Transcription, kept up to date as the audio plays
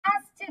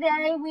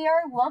today we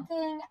are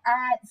looking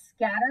at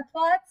scatter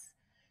plots.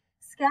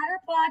 Scatter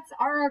plots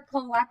are a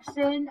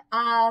collection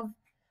of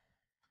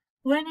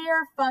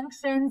linear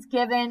functions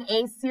given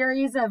a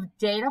series of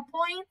data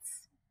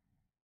points.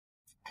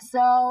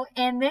 So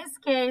in this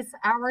case,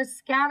 our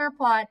scatter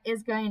plot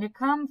is going to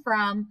come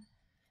from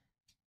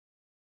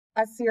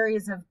a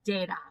series of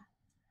data.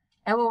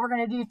 And what we're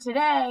going to do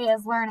today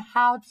is learn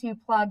how to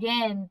plug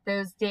in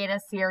those data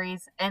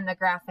series in the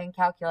graphing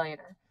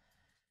calculator.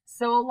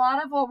 So a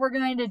lot of what we're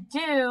going to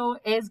do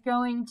is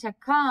going to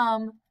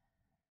come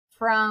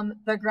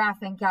from the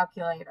graphing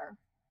calculator.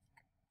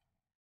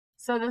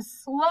 So the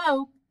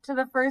slope to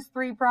the first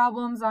three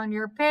problems on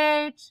your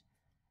page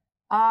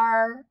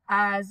are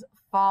as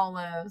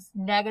follows.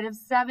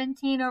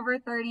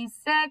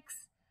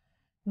 -17/36,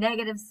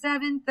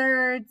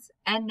 -7/3,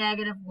 and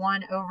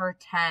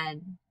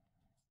 -1/10.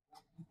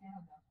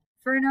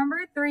 For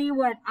number 3,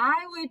 what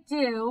I would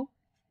do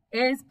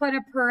is put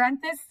a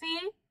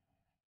parenthesis,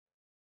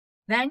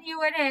 then you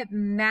would hit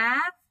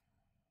math,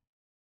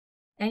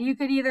 and you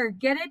could either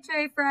get it to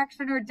a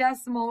fraction or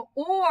decimal,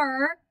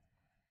 or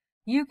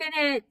you can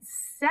hit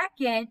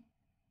second.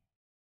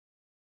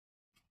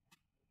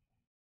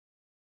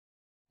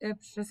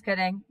 Oops, just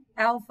kidding.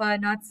 Alpha,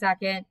 not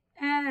second.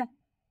 I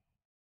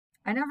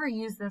never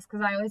use this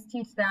because I always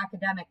teach the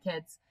academic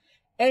kids.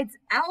 It's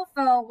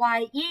alpha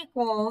y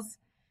equals,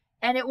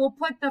 and it will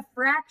put the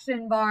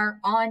fraction bar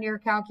on your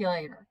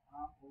calculator.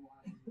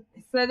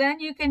 So then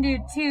you can do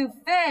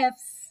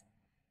 2/5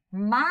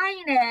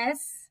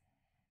 minus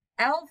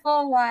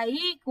alpha y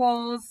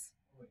equals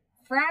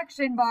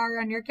fraction bar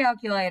on your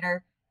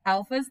calculator.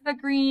 Alpha's the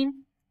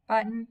green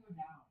button.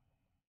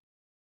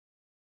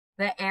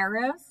 The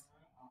arrows.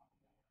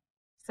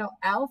 So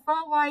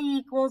alpha y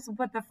equals, we'll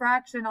put the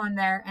fraction on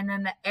there, and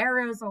then the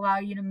arrows allow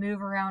you to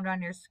move around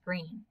on your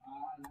screen.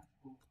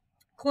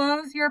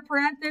 Close your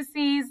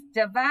parentheses,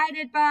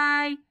 divided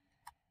by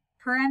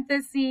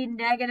parenthesis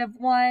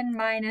 -1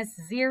 minus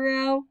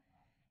 0.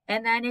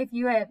 And then if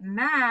you hit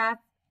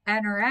math,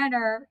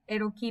 enter,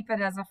 it'll keep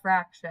it as a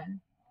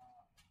fraction.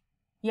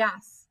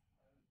 Yes.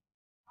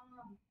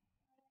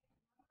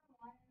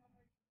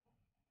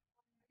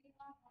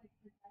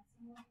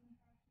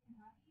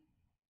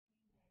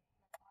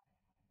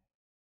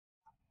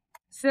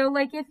 So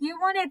like if you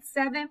wanted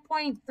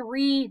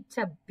 7.3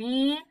 to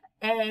be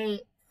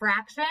a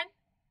fraction,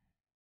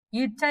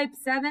 you'd type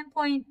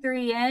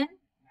 7.3 in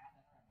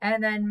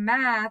and then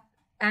math,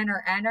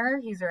 enter,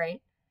 he's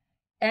right,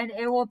 and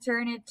it will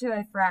turn it to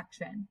a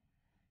fraction.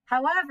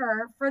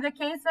 However, for the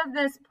case of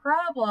this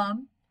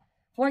problem,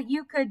 what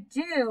you could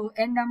do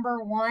in number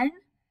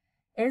 1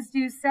 is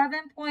do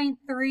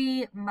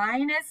 7.3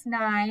 minus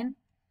 9,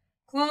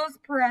 close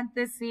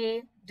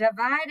parenthesis,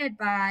 divided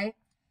by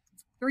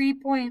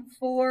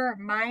 3.4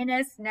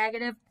 minus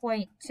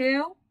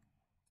 -0.2.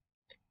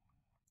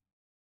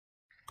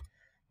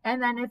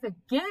 And then if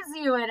it gives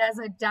you it as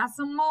a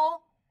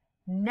decimal,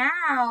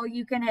 now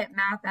you can hit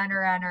math,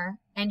 enter,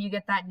 and you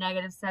get that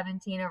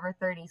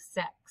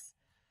 -17/36.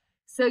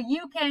 So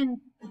you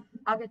can,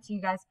 I'll get to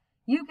you guys,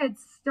 you could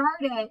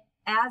start it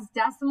as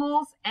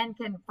decimals and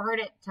convert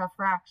it to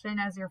fraction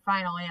as your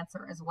final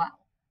answer as well.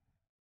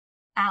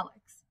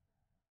 Alex.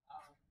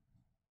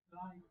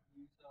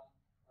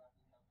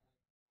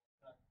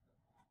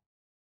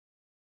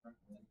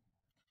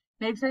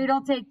 Make sure you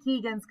don't take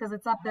Keegan's because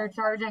it's up there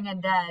charging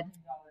and dead.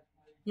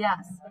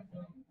 Yes.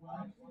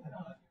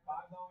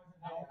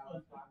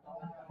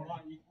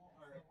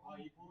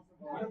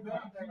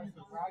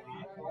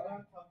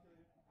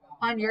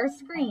 On your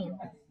screen.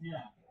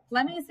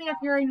 Let me see if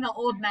you're in the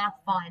old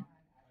math font.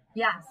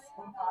 Yes.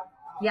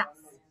 Yes.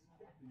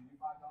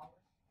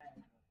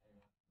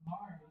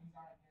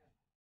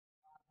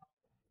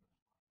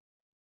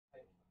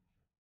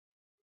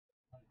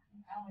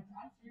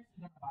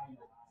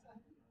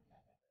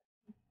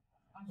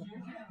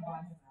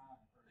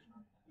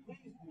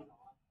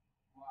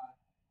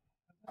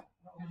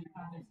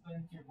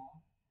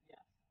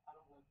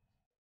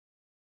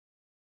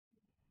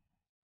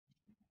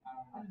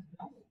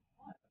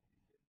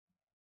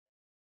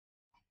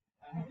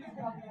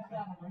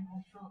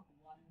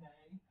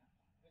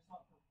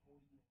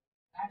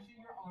 Actually,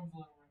 your arm's a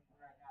little wrinkled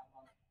right now,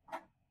 bud.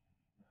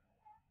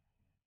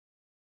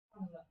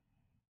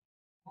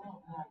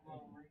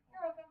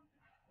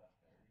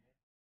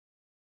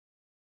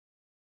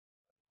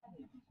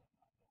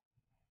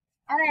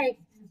 All right.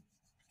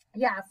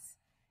 Yes.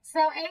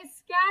 So a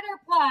scatter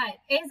plot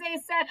is a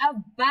set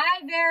of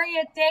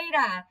bivariate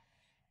data.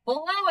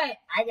 Below it,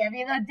 I give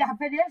you the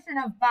definition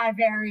of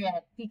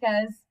bivariate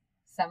because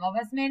some of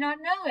us may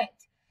not know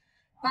it.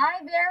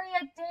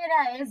 Bivariate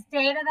data is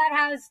data that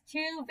has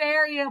two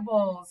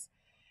variables.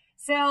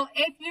 So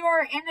if you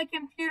are in the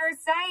computer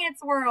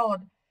science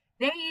world,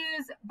 they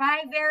use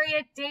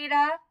bivariate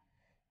data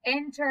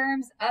in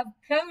terms of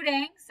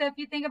coding. So if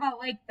you think about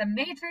like the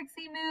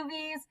Matrixy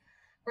movies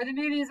or the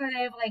movies where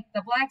they have like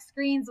the black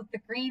screens with the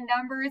green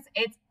numbers,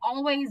 it's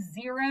always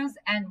zeros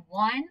and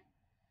one.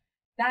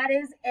 That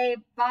is a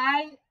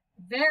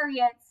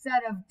bivariate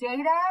set of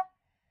data.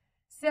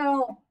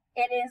 So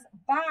it is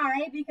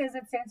bi because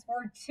it stands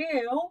for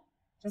two,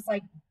 just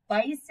like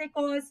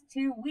bicycle has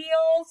two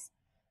wheels.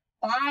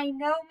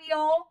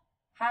 Binomial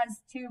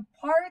has two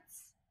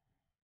parts.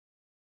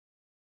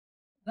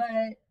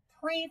 The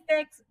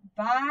prefix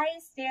bi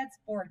stands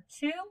for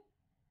two.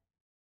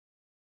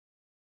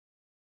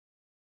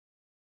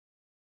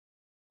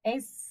 A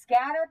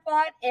scatter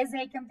plot is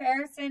a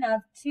comparison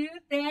of two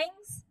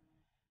things.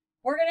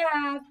 We're going to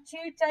have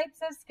two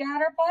types of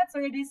scatter plots.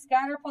 We're going to do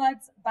scatter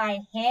plots by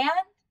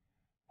hand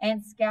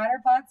and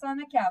scatter plots on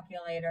the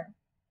calculator.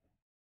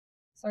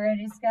 So we're going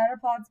to do scatter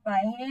plots by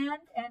hand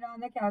and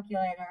on the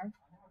calculator.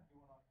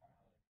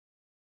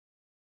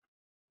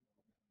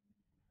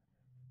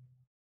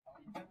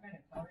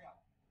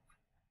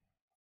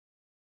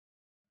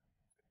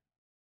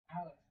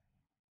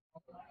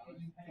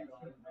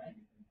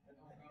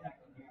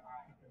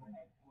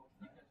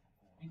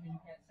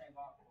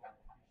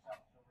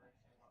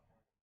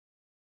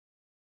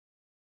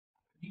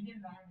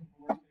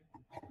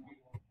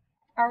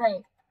 All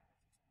right.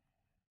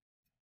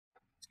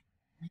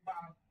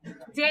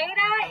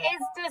 Data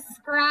is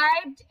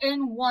described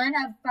in one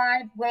of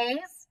 5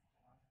 ways.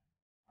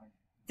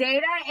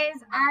 Data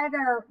is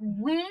either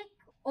weak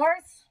or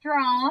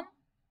strong,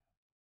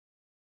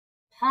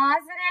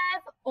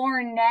 positive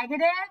or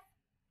negative,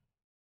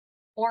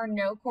 or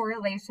no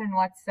correlation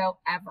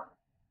whatsoever.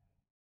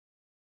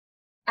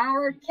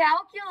 Our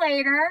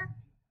calculator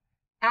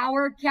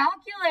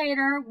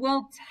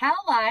will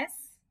tell us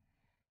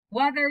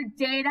whether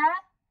data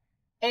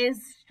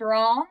is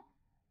strong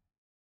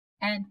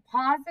and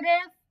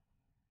positive,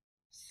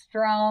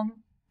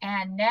 strong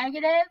and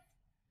negative,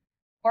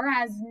 or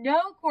has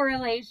no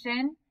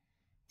correlation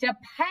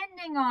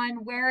depending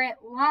on where it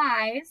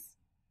lies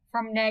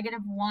from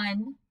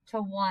 -1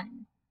 to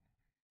 1.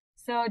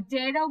 So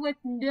data with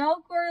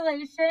no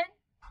correlation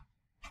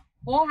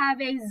will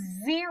have a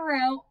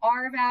 0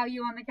 R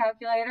value on the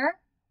calculator.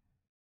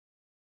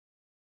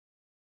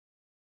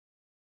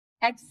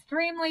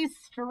 Extremely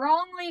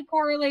strongly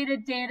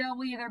correlated data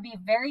will either be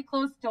very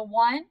close to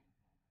 1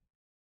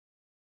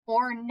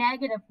 or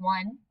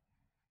 -1,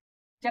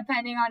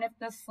 depending on if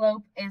the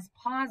slope is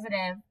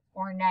positive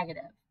or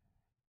negative.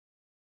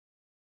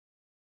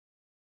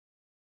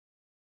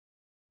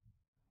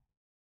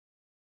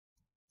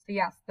 So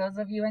yes, those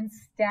of you in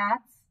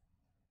stats,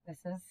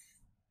 this is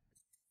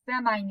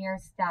semi-near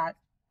stat,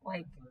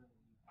 like,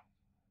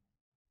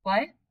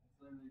 what?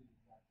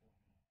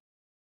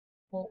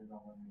 Well,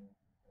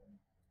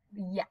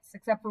 yes,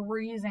 except for we're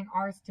using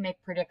ours to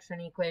make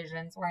prediction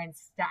equations, or in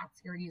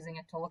stats, you're using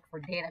it to look for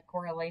data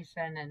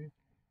correlation and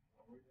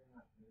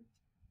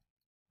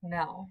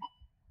no.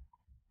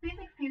 Please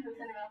excuse this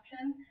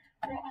interruption.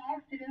 For all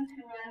students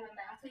who run the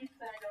mathletes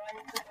that are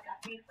going to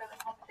Kentucky for the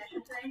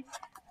competition today,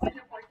 please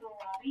report to the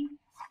lobby.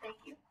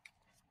 Thank you.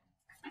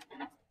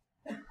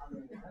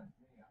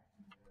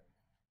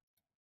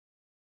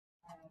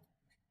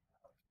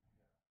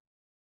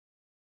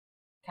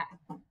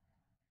 Okay.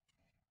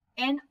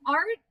 An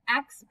art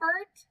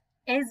expert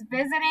is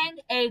visiting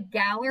a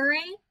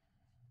gallery.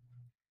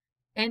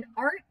 An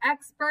art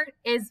expert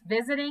is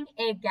visiting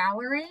a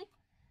gallery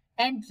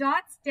and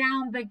jots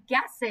down the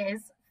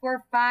guesses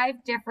for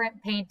 5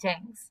 different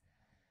paintings.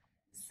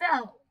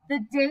 So the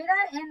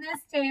data in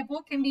this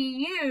table can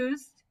be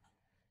used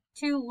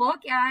to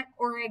look at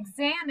or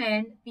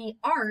examine the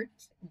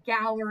art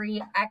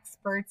gallery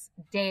expert's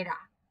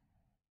data.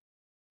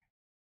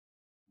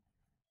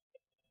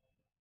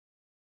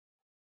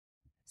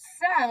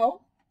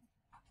 So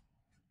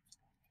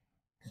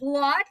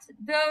plot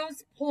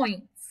those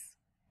points.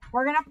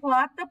 We're going to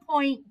plot the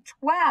point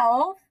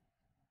 12,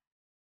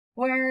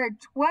 where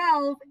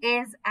 12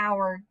 is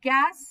our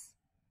guess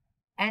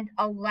and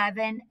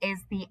 11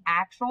 is the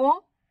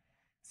actual.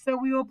 So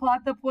we will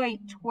plot the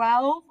point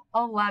 12,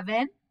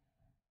 11.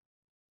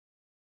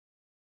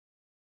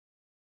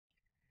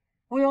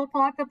 We will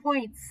plot the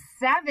point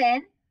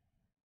 7,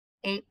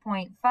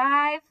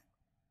 8.5.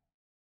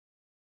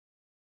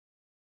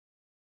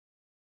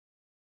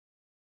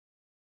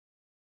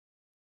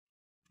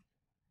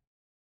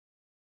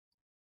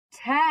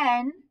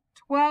 10,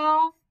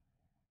 12,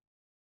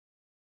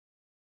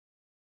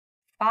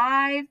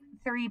 5,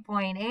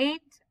 3.8,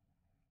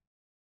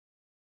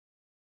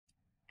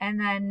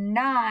 and then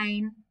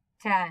 9,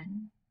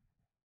 10.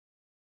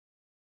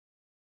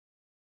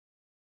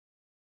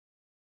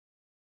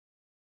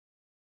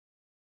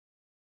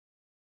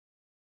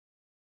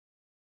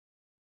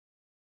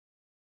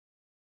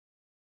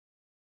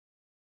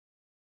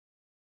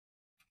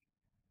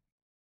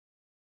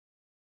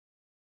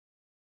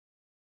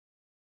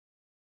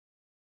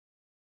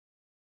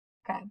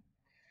 Okay.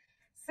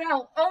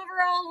 So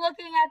overall,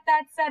 looking at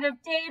that set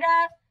of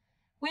data,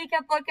 we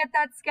could look at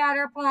that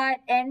scatter plot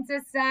and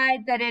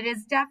decide that it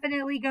is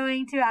definitely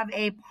going to have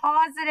a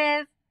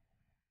positive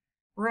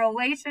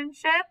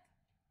relationship.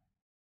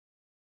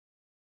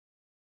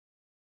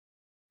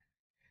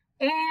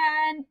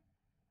 And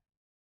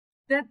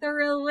that the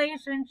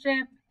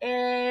relationship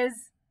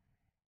is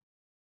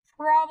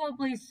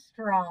probably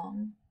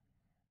strong.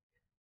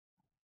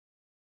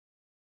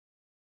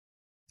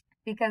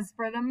 because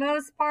for the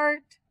most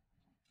part,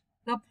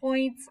 the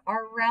points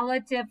are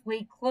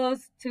relatively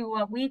close to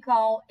what we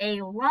call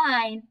a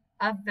line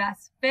of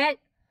best fit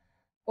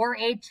or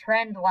a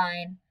trend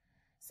line.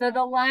 So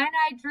the line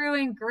I drew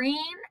in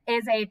green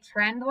is a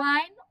trend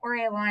line or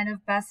a line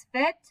of best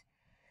fit.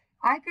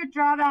 I could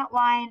draw that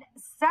line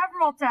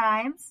several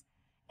times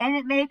and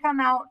it may come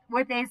out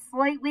with a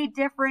slightly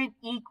different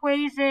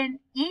equation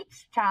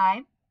each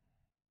time.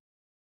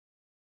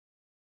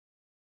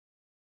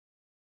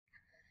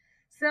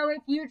 So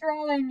if you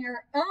draw in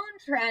your own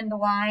trend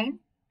line,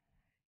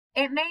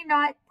 it may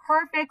not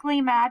perfectly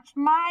match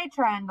my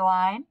trend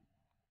line.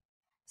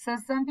 So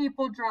some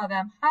people draw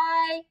them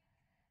high,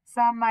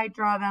 some might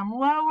draw them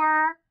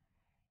lower.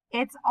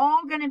 It's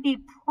all going to be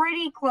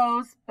pretty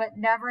close, but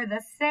never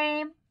the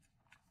same.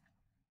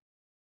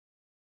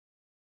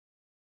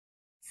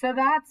 So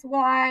that's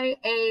why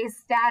a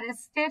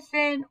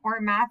statistician or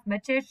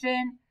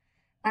mathematician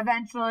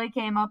eventually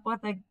came up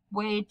with a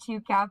way to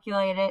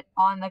calculate it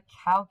on the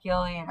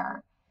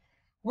calculator.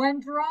 When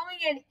drawing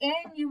it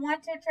in, you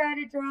want to try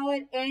to draw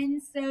it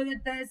in so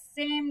that the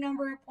same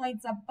number of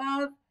points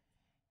above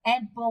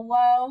and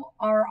below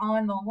are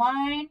on the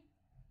line.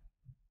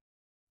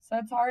 So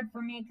it's hard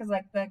for me because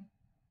like the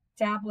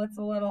tablet's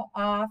a little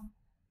off.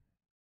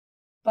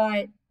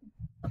 But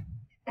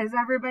is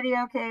everybody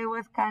okay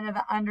with kind of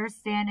the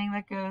understanding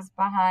that goes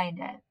behind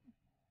it?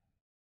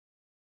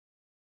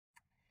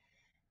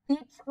 The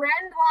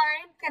trend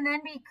line can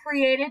then be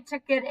created to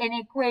get an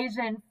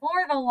equation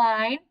for the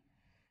line.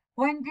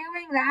 When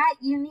doing that,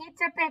 you need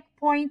to pick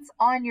points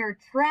on your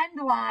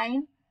trend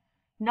line,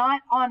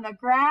 not on the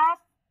graph.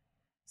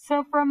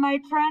 So from my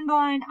trend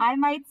line, I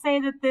might say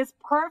that this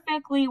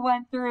perfectly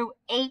went through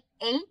 8,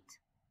 8.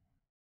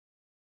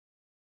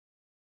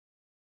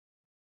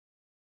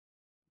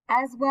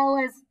 As well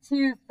as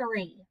 2,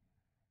 3.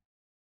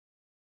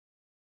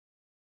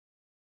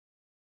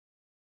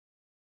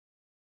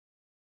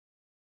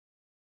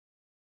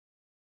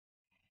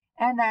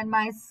 And then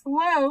my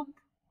slope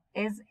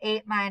is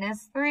 8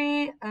 minus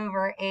 3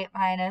 over 8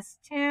 minus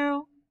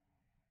 2,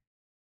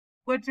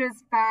 which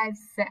is 5,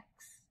 6.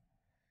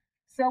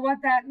 So what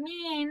that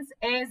means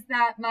is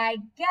that my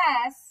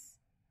guess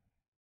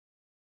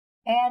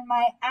and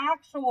my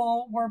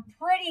actual were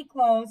pretty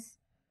close,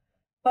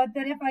 but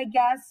that if I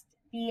guessed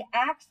the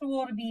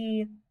actual to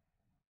be,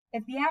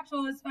 if the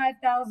actual is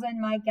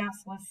 5,000, my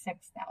guess was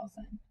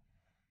 6,000.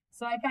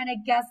 So I kind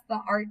of guessed the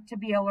art to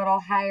be a little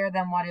higher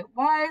than what it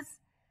was.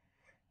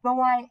 The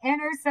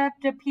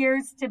y-intercept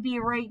appears to be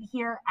right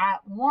here at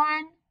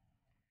 1.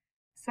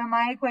 So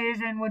my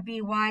equation would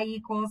be y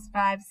equals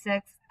 5,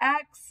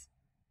 6x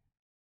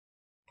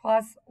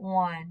plus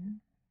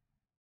 1.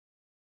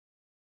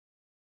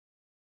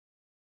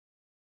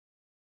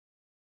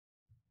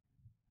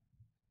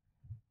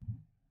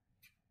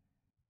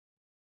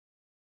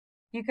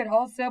 You could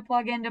also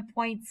plug into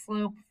point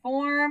slope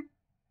form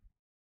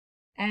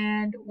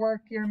and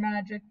work your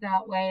magic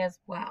that way as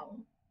well.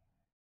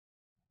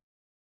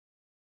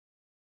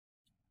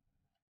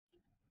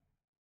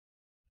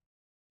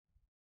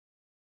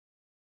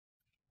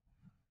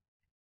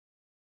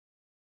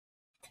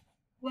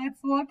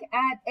 Let's look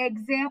at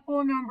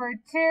example number 2.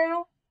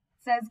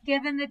 It says,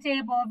 given the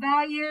table of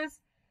values,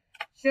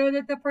 show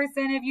that the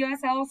percent of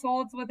U.S.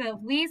 households with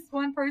at least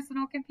one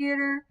personal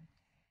computer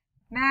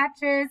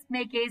matches,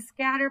 make a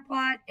scatter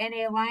plot and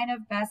a line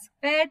of best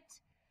fit.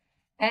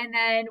 And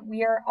then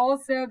we are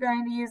also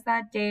going to use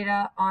that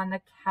data on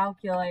the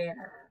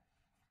calculator.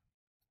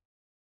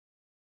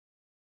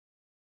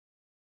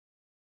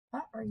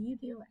 What are you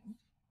doing?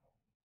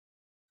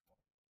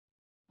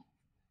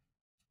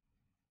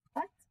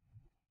 What?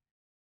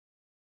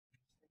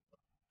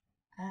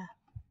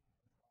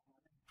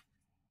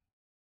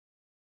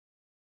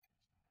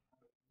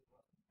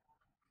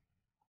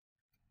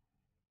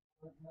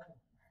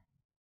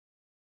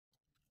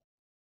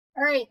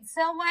 All right,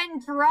 so when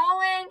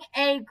drawing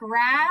a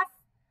graph,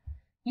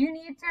 you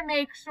need to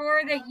make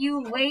sure that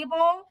you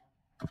label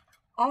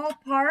all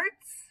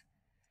parts.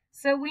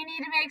 So we need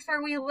to make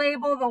sure we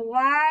label the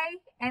y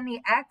and the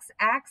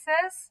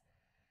x-axis.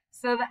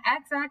 So the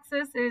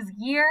x-axis is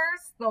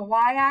years, the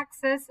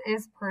y-axis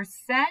is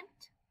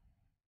percent.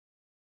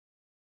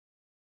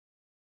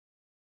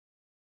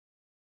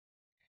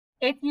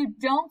 If you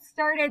don't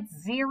start at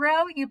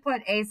 0, you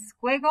put a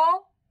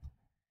squiggle.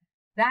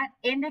 That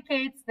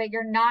indicates that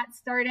you're not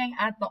starting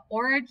at the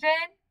origin.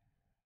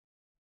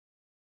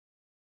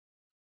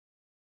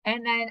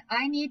 And then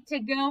I need to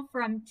go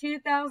from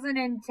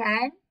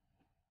 2010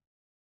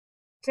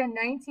 to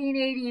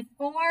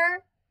 1984.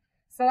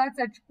 So that's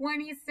a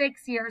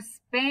 26-year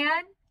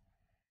span.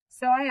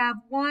 So I have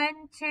 1,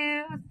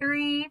 2,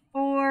 3,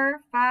 4,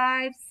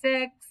 5,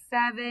 6,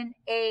 7,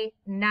 8,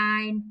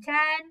 9, 10.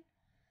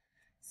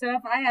 So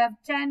if I have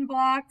 10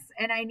 blocks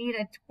and I need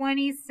a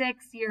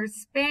 26-year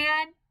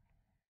span,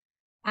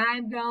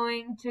 I'm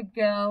going to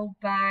go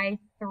by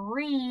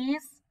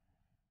 3s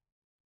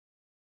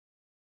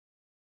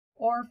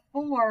or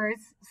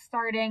 4s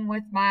starting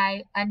with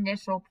my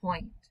initial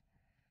point.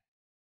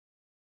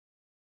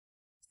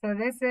 So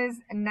this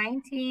is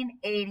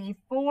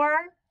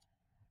 1984.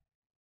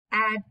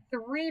 Add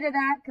 3 to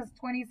that because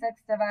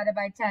 26 divided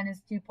by 10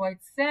 is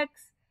 2.6.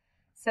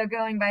 So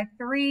going by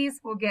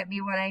 3s will get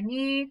me what I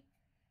need.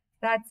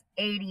 That's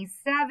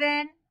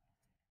 87.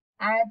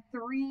 Add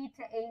 3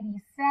 to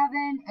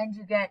 87 and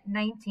you get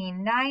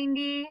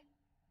 1990.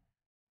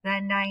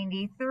 Then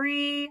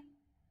 93,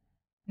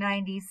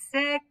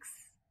 96,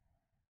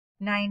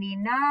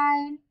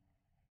 99.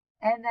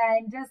 And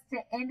then just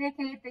to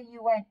indicate that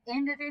you went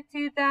into the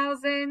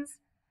 2000s,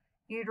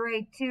 you'd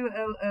write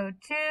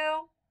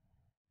 2002,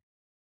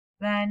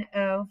 then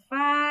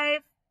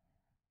 05,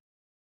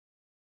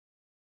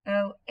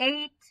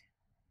 08,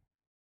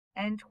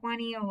 and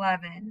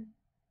 2011.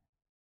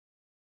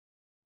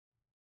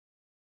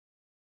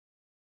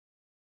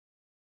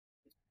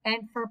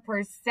 And for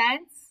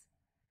percents,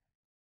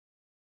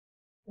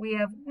 we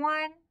have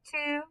 1,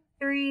 2,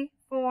 3,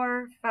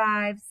 4,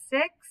 5,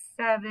 6,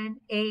 7,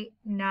 8,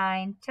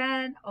 9,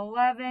 10,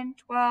 11,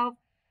 12,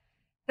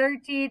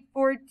 13,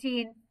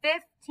 14,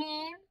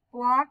 15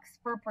 blocks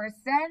for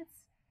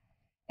percents.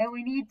 And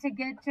we need to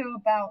get to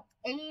about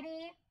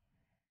 80.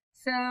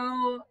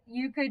 So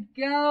you could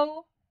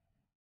go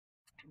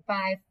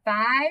by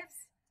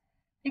 5s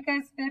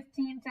because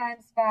 15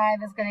 times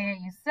 5 is going to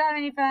get you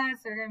 75.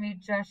 So you're going to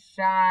be just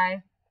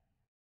shy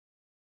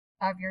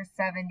of your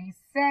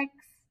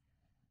 76.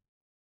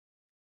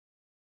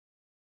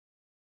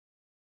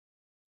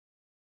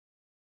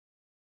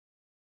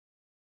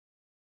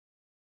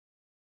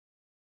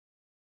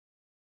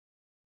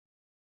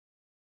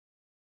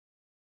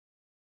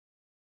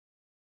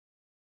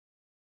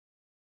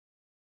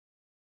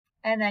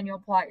 And then you'll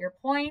plot your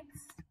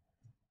points.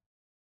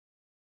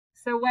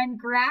 So when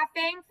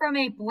graphing from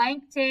a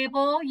blank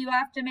table, you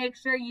have to make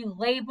sure you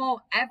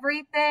label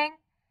everything.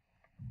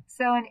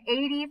 So in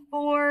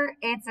 84,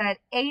 it's at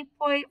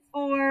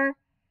 8.4.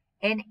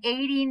 In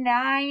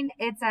 89,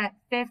 it's at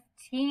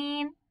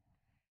 15.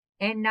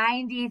 In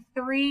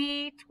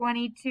 93,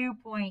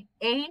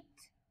 22.8.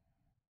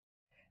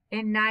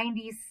 In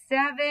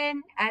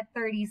 97, at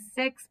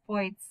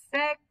 36.6.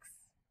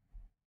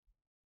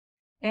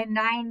 In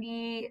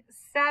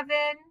 97,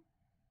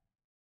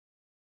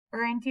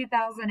 or in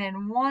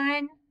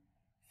 2001,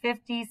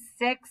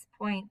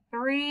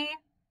 56.3.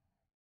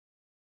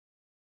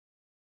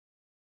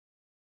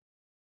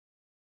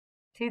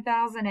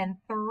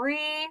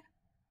 2003,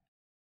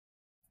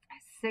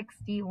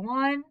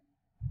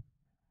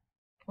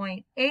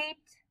 61.8.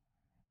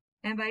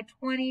 And by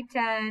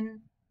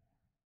 2010,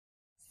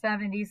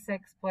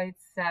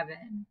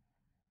 76.7.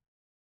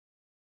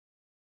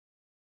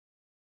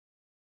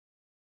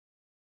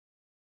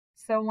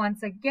 So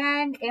once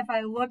again, if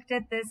I looked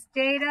at this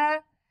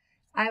data,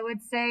 I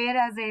would say it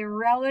has a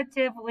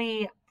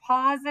relatively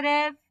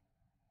positive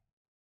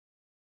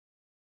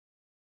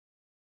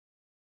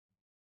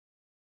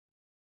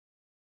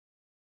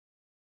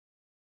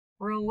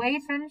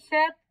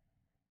relationship.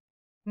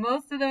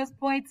 Most of those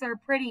points are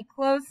pretty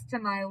close to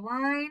my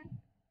line.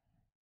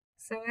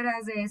 So it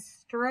has a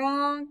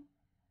strong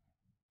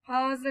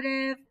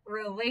positive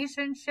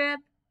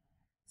relationship.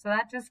 So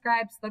that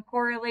describes the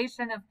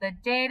correlation of the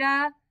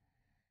data.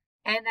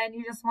 And then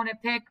you just want to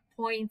pick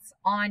points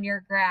on your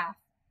graph.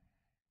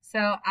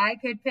 So I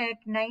could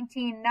pick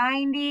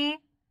 1990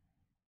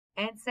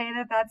 and say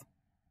that that's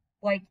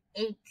like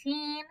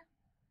 18.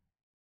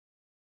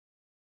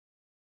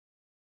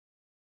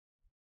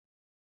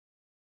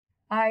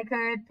 I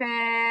could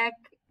pick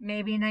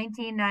maybe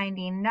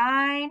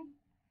 1999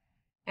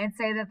 and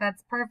say that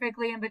that's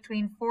perfectly in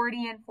between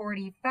 40 and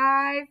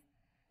 45.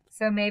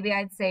 So maybe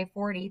I'd say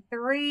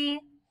 43.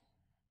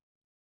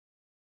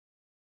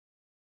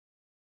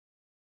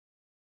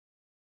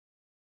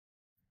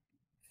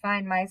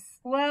 Find my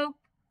slope.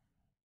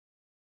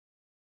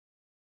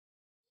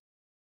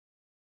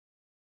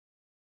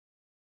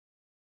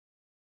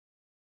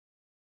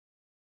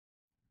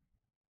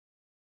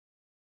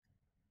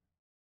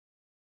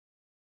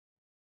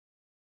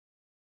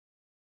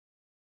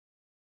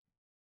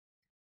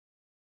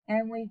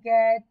 And we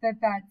get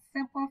that that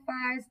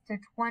simplifies to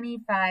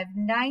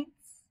 25/9.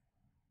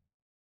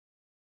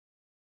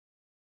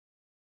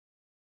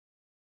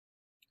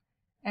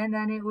 And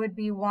then it would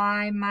be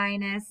y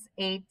minus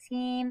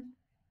 18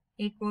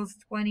 equals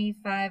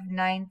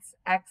 25/9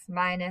 x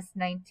minus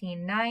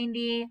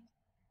 1990.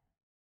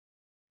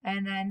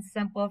 And then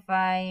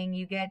simplifying,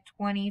 you get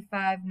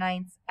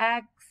 25/9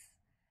 x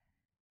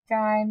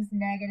times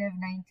negative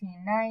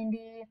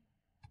 1990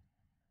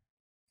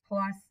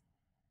 plus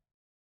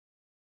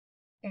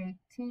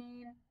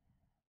 18.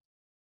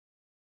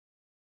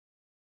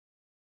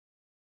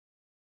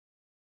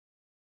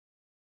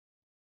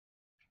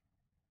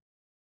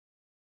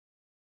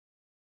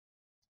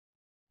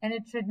 And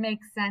it should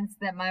make sense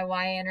that my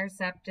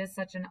y-intercept is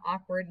such an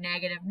awkward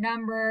negative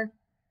number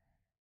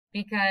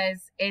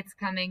because it's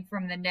coming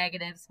from the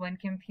negatives when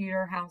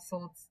computer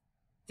households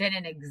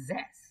didn't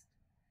exist.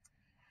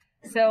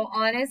 So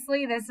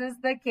honestly, this is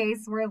the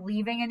case where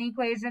leaving an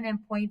equation in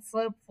point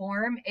slope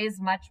form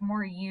is much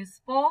more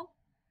useful.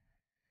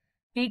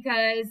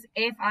 Because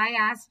if I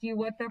asked you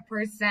what the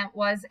percent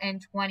was in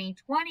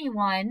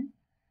 2021,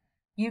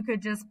 you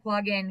could just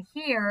plug in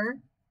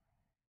here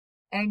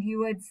and you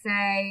would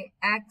say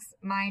x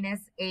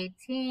minus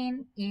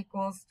 18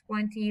 equals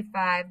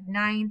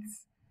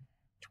 25/9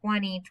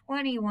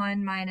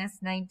 2021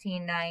 minus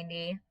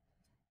 1990.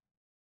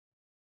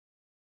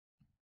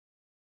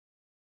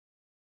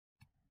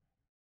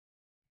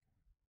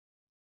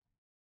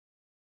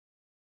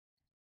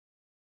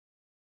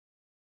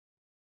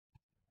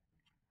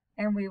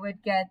 And we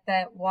would get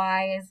that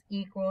y is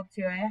equal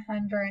to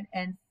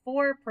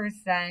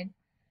 104%.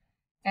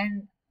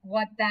 And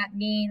what that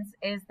means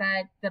is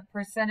that the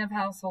percent of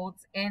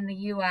households in the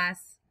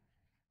US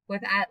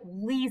with at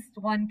least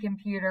one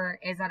computer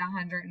is at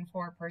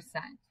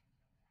 104%.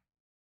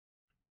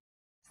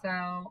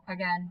 So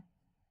again,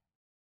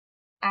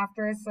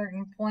 after a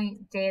certain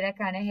point, data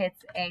kind of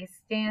hits a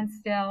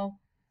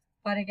standstill.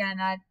 But again,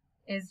 that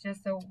is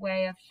just a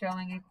way of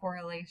showing a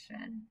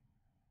correlation.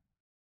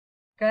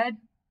 Good?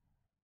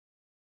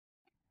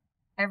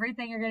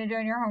 Everything you're going to do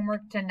in your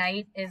homework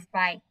tonight is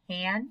by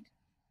hand.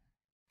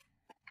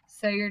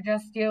 So you're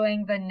just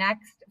doing the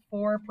next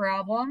 4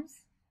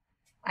 problems.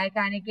 I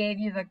kind of gave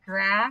you the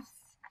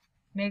graphs.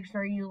 Make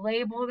sure you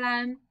label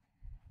them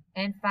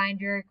and find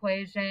your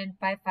equation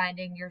by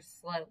finding your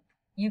slope.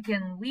 You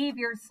can leave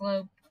your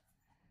slope.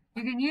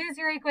 You can use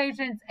your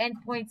equations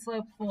in point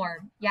slope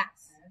form.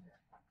 Yes.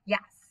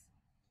 Yes.